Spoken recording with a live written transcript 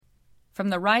From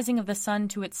the rising of the sun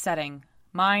to its setting,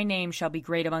 my name shall be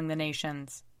great among the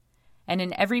nations. And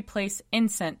in every place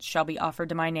incense shall be offered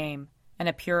to my name, and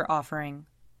a pure offering.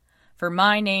 For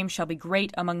my name shall be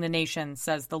great among the nations,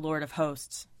 says the Lord of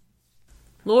hosts.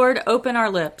 Lord, open our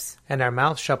lips, and our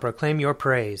mouth shall proclaim your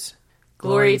praise.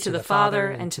 Glory to the Father,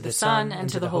 and to the Son, and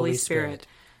to the Holy Spirit,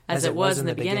 as it was in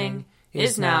the beginning,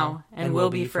 is now, and will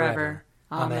be forever.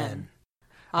 Amen.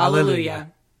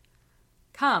 Alleluia.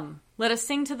 Come, let us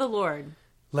sing to the Lord.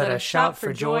 Let us shout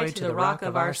for joy to the rock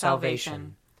of our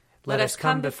salvation. Let us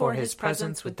come before his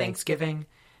presence with thanksgiving,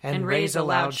 and raise a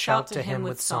loud shout to him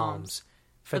with psalms.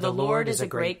 For the Lord is a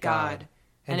great God,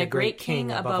 and a great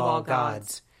King above all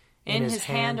gods. In his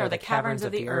hand are the caverns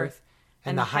of the earth,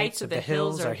 and the heights of the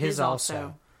hills are his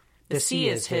also. The sea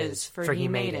is his, for he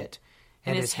made it,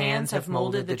 and his hands have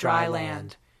molded the dry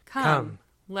land. Come,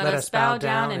 let us bow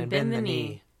down and bend the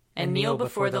knee, and kneel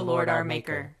before the Lord our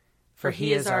Maker. For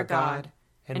he is our God,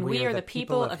 and we are the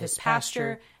people of his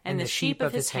pasture and the sheep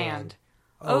of his hand.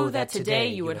 Oh, that today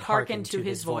you would hearken to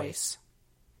his voice.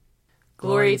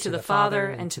 Glory to the Father,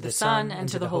 and to the Son, and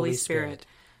to the Holy Spirit,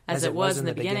 as it was in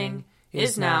the beginning,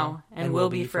 is now, and will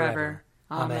be forever.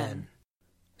 Amen.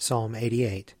 Psalm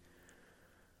 88.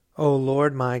 O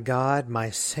Lord my God, my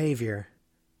Savior,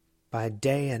 by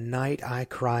day and night I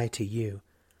cry to you.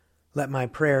 Let my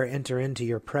prayer enter into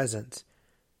your presence.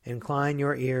 Incline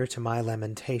your ear to my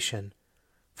lamentation,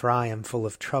 for I am full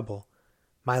of trouble.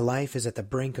 My life is at the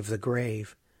brink of the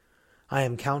grave. I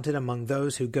am counted among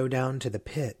those who go down to the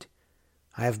pit.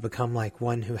 I have become like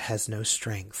one who has no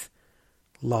strength,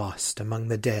 lost among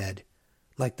the dead,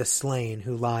 like the slain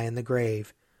who lie in the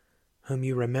grave, whom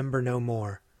you remember no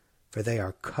more, for they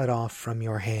are cut off from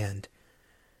your hand.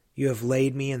 You have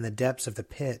laid me in the depths of the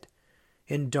pit,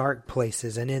 in dark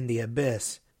places and in the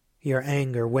abyss. Your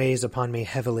anger weighs upon me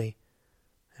heavily,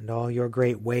 and all your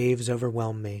great waves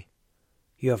overwhelm me.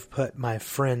 You have put my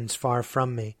friends far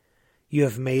from me. You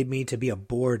have made me to be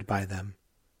abhorred by them.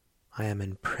 I am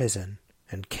in prison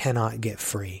and cannot get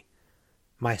free.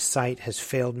 My sight has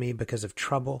failed me because of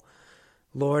trouble.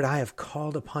 Lord, I have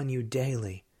called upon you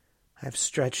daily. I have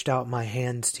stretched out my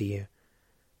hands to you.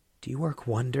 Do you work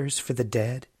wonders for the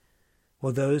dead?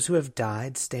 Will those who have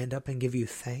died stand up and give you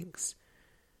thanks?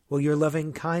 Will your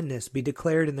loving kindness be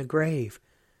declared in the grave,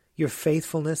 your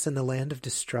faithfulness in the land of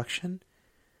destruction?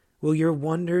 Will your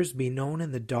wonders be known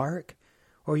in the dark,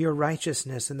 or your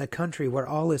righteousness in the country where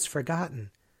all is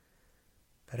forgotten?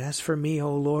 But as for me,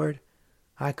 O Lord,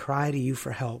 I cry to you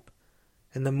for help.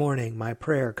 In the morning my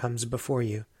prayer comes before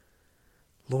you.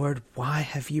 Lord, why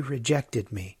have you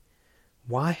rejected me?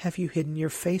 Why have you hidden your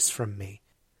face from me?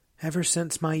 Ever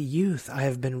since my youth I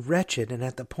have been wretched and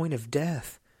at the point of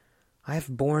death. I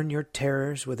have borne your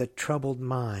terrors with a troubled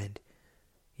mind.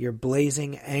 Your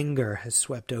blazing anger has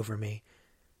swept over me.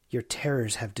 Your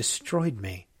terrors have destroyed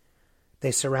me.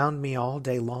 They surround me all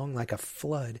day long like a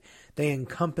flood. They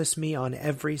encompass me on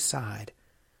every side.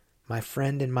 My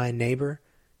friend and my neighbor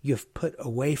you have put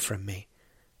away from me,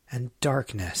 and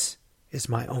darkness is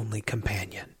my only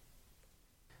companion.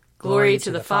 Glory to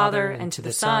the Father, and to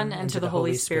the Son, and to the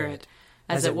Holy Spirit,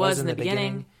 as it was in the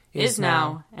beginning, is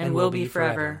now, and will be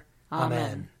forever.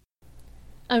 Amen.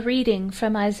 A reading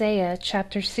from Isaiah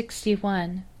chapter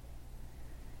 61.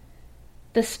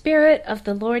 The Spirit of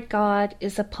the Lord God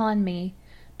is upon me,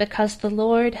 because the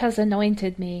Lord has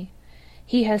anointed me.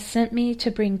 He has sent me to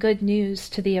bring good news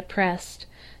to the oppressed,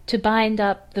 to bind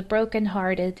up the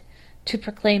broken-hearted, to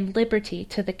proclaim liberty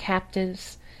to the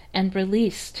captives, and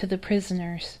release to the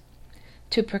prisoners,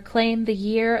 to proclaim the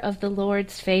year of the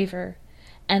Lord's favor,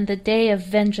 and the day of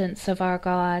vengeance of our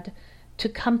God, to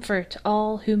comfort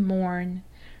all who mourn,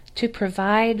 to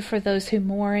provide for those who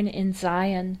mourn in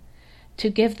Zion, to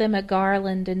give them a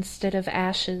garland instead of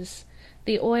ashes,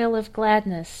 the oil of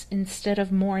gladness instead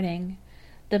of mourning,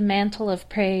 the mantle of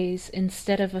praise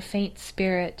instead of a faint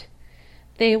spirit.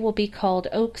 They will be called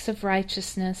oaks of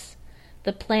righteousness,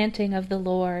 the planting of the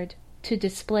Lord, to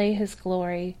display his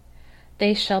glory.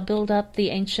 They shall build up the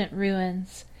ancient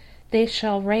ruins. They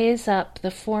shall raise up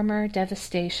the former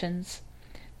devastations.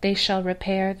 They shall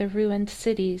repair the ruined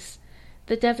cities,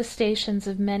 the devastations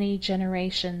of many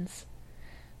generations.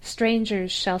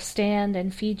 Strangers shall stand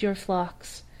and feed your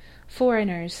flocks.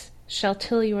 Foreigners shall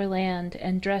till your land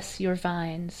and dress your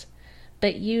vines.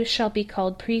 But you shall be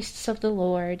called priests of the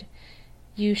Lord.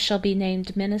 You shall be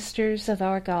named ministers of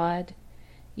our God.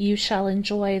 You shall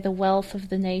enjoy the wealth of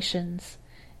the nations,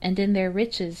 and in their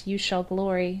riches you shall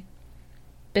glory.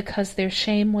 Because their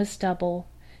shame was double,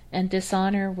 and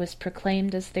dishonor was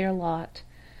proclaimed as their lot,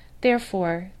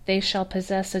 therefore they shall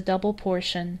possess a double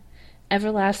portion,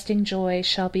 everlasting joy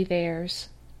shall be theirs.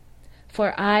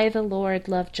 For I, the Lord,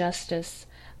 love justice.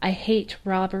 I hate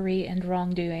robbery and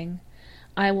wrongdoing.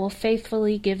 I will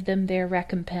faithfully give them their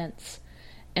recompense,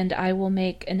 and I will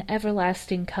make an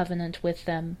everlasting covenant with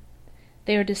them.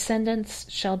 Their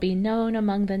descendants shall be known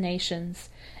among the nations,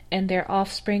 and their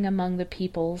offspring among the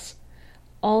peoples.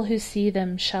 All who see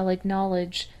them shall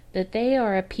acknowledge that they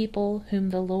are a people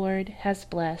whom the Lord has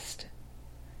blessed.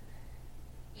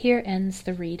 Here ends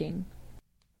the reading.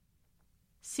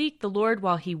 Seek the Lord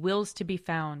while he wills to be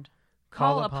found.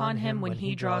 Call upon him when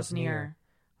he draws near.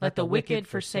 Let the wicked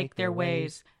forsake their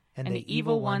ways, and the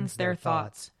evil ones their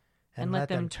thoughts. And let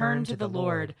them turn to the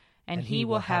Lord, and he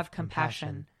will have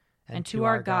compassion. And to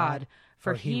our God,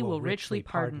 for he will richly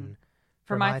pardon.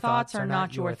 For my thoughts are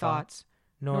not your thoughts,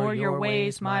 nor your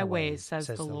ways my ways, says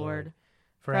the Lord.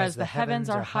 For as the heavens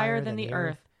are higher than the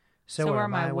earth, so are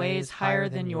my ways higher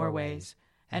than your ways,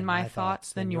 and my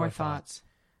thoughts than your thoughts.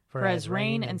 For as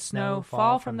rain and snow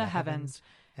fall from the heavens,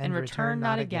 and return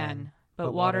not again,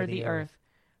 but water the earth,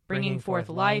 bringing forth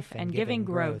life and giving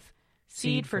growth,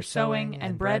 seed for sowing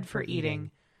and bread for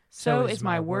eating, so is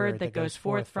my word that goes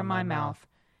forth from my mouth.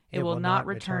 It will not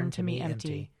return to me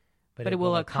empty, but it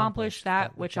will accomplish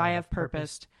that which I have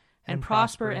purposed, and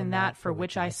prosper in that for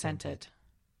which I sent it.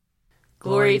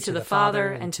 Glory to the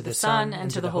Father, and to the Son, and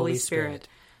to the Holy Spirit,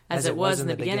 as it was in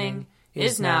the beginning,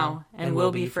 is now, and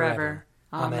will be forever.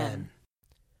 Amen.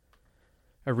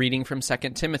 A reading from 2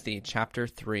 Timothy chapter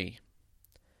 3.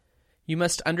 You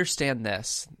must understand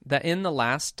this, that in the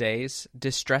last days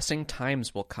distressing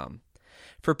times will come.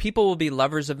 For people will be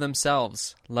lovers of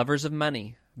themselves, lovers of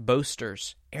money,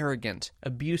 boasters, arrogant,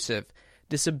 abusive,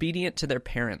 disobedient to their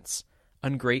parents,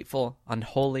 ungrateful,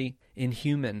 unholy,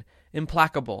 inhuman,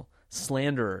 implacable,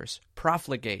 slanderers,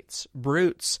 profligates,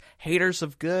 brutes, haters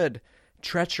of good,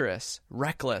 treacherous,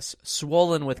 reckless,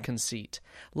 swollen with conceit,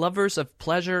 lovers of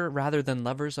pleasure rather than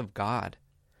lovers of God,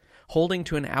 holding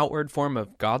to an outward form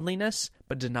of godliness,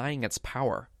 but denying its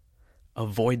power.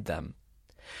 Avoid them.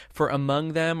 For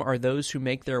among them are those who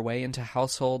make their way into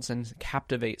households and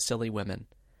captivate silly women,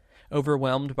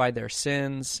 overwhelmed by their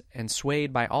sins and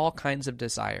swayed by all kinds of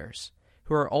desires,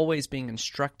 who are always being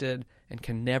instructed and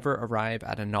can never arrive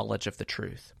at a knowledge of the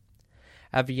truth.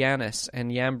 Avianus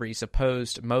and Jambres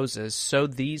opposed Moses, so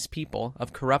these people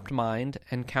of corrupt mind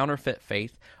and counterfeit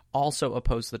faith also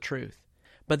oppose the truth.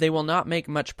 But they will not make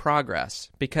much progress,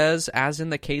 because, as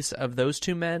in the case of those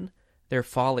two men, their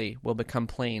folly will become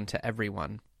plain to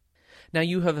everyone. Now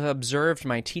you have observed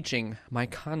my teaching, my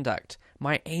conduct,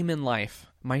 my aim in life,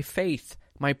 my faith,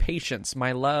 my patience,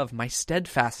 my love, my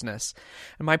steadfastness,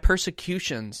 and my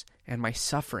persecutions, and my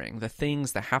suffering, the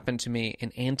things that happened to me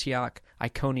in Antioch,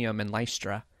 Iconium, and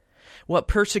Lystra. What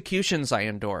persecutions I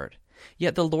endured!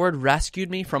 Yet the Lord rescued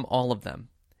me from all of them.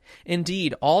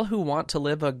 Indeed, all who want to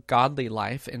live a godly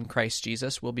life in Christ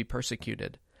Jesus will be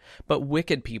persecuted. But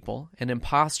wicked people and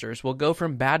impostors will go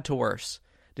from bad to worse,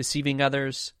 deceiving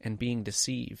others and being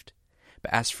deceived.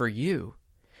 But as for you,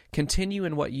 continue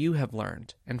in what you have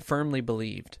learned and firmly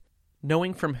believed,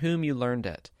 knowing from whom you learned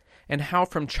it, and how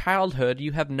from childhood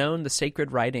you have known the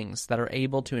sacred writings that are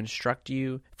able to instruct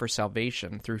you for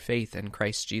salvation through faith in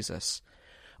Christ Jesus.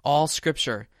 All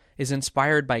Scripture is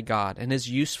inspired by God and is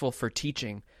useful for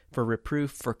teaching, for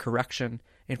reproof, for correction,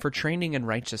 and for training in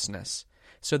righteousness,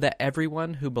 so that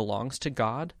everyone who belongs to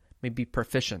God may be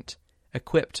proficient,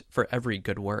 equipped for every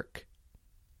good work.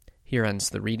 Here ends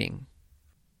the reading.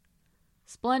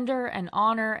 Splendor and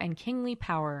honor and kingly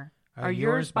power are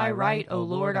yours by right, O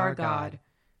Lord our God,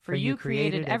 for you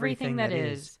created everything that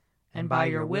is, and by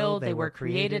your will they were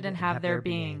created and have their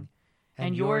being.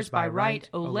 And yours by right,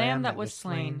 O Lamb that was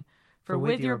slain, for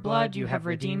with your blood you have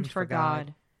redeemed for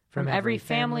God, from every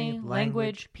family,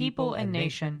 language, people, and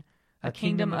nation, a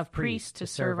kingdom of priests to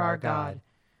serve our God.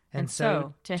 And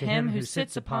so, to him who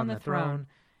sits upon the throne,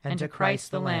 and to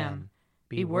Christ the Lamb,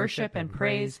 be worship and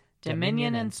praise,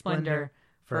 dominion and splendor,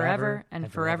 forever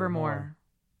and forevermore.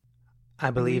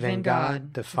 I believe in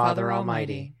God, the Father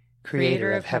Almighty,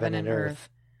 creator of heaven and earth.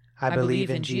 I believe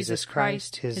in Jesus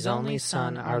Christ, his only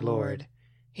Son, our Lord.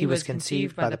 He was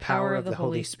conceived by the power of the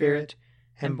Holy Spirit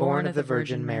and born of the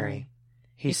Virgin Mary.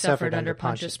 He suffered under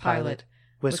Pontius Pilate,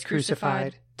 was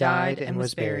crucified, died, and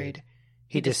was buried.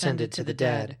 He descended to the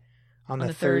dead. On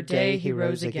the third day he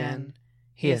rose again.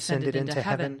 He ascended into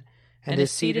heaven and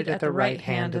is seated at the right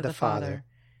hand of the Father.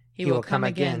 He will come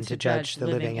again to judge the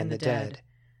living and the dead.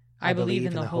 I believe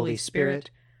in the Holy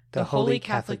Spirit, the Holy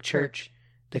Catholic Church,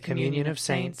 the communion of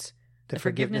saints, the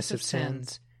forgiveness of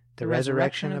sins, the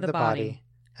resurrection of the body,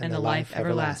 and the life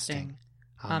everlasting.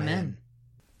 Amen.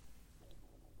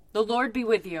 The Lord be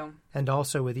with you. And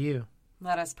also with you.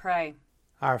 Let us pray.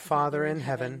 Our Father in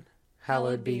heaven,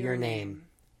 hallowed be your name.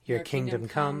 Your kingdom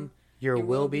come, your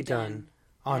will be done,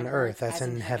 on earth as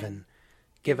in heaven.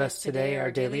 Give us today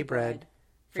our daily bread.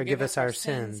 Forgive us our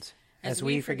sins, as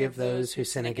we forgive those who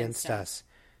sin against us.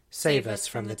 Save us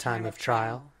from the time of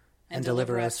trial, and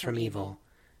deliver us from evil.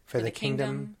 For the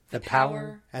kingdom, the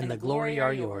power, and the glory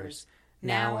are yours,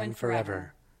 now and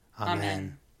forever.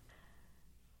 Amen.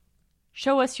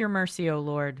 Show us your mercy, O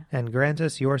Lord. And grant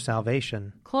us your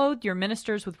salvation. Clothe your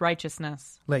ministers with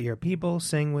righteousness. Let your people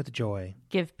sing with joy.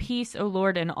 Give peace, O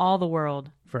Lord, in all the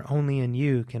world. For only in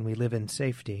you can we live in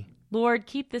safety. Lord,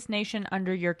 keep this nation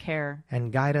under your care.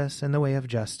 And guide us in the way of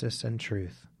justice and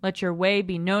truth. Let your way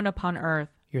be known upon earth.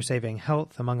 Your saving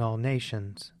health among all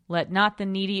nations. Let not the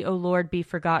needy, O Lord, be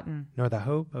forgotten. Nor the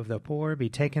hope of the poor be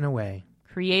taken away.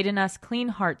 Create in us clean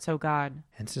hearts, O God.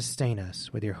 And sustain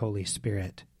us with your Holy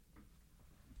Spirit.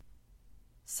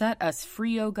 Set us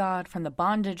free, O God, from the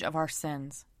bondage of our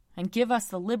sins, and give us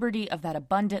the liberty of that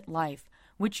abundant life,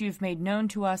 which you've made known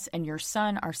to us in your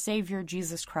Son, our Savior,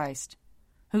 Jesus Christ,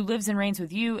 who lives and reigns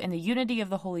with you in the unity of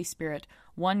the Holy Spirit,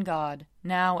 one God,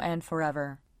 now and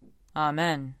forever.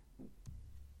 Amen.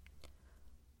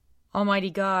 Almighty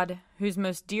God, whose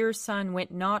most dear Son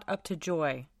went not up to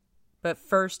joy, but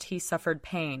first he suffered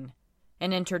pain,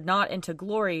 and entered not into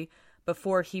glory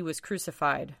before he was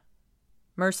crucified,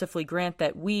 mercifully grant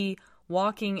that we,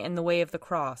 walking in the way of the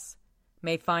cross,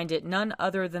 may find it none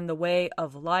other than the way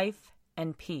of life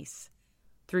and peace.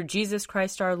 Through Jesus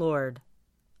Christ our Lord.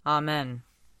 Amen.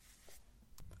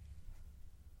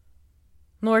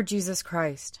 Lord Jesus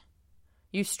Christ,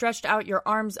 you stretched out your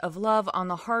arms of love on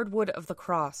the hard wood of the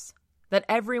cross, that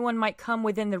everyone might come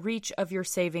within the reach of your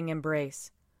saving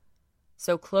embrace.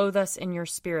 So clothe us in your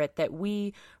Spirit, that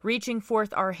we, reaching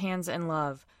forth our hands in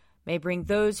love, may bring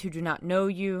those who do not know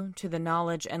you to the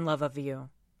knowledge and love of you.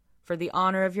 For the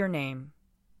honor of your name.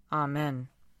 Amen.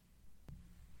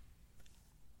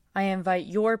 I invite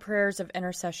your prayers of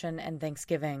intercession and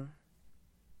thanksgiving.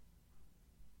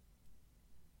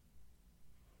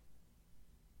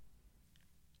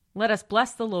 Let us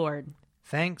bless the Lord.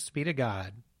 Thanks be to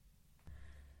God.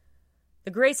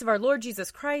 The grace of our Lord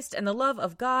Jesus Christ, and the love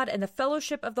of God, and the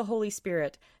fellowship of the Holy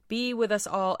Spirit be with us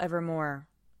all evermore.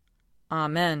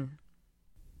 Amen.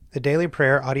 The Daily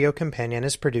Prayer audio companion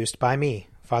is produced by me,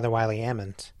 Father Wiley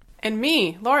Ammons. And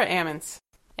me, Laura Ammons.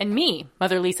 And me,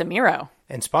 Mother Lisa Miro.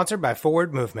 And sponsored by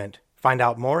Forward Movement. Find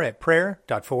out more at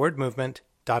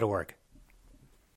prayer.forwardmovement.org.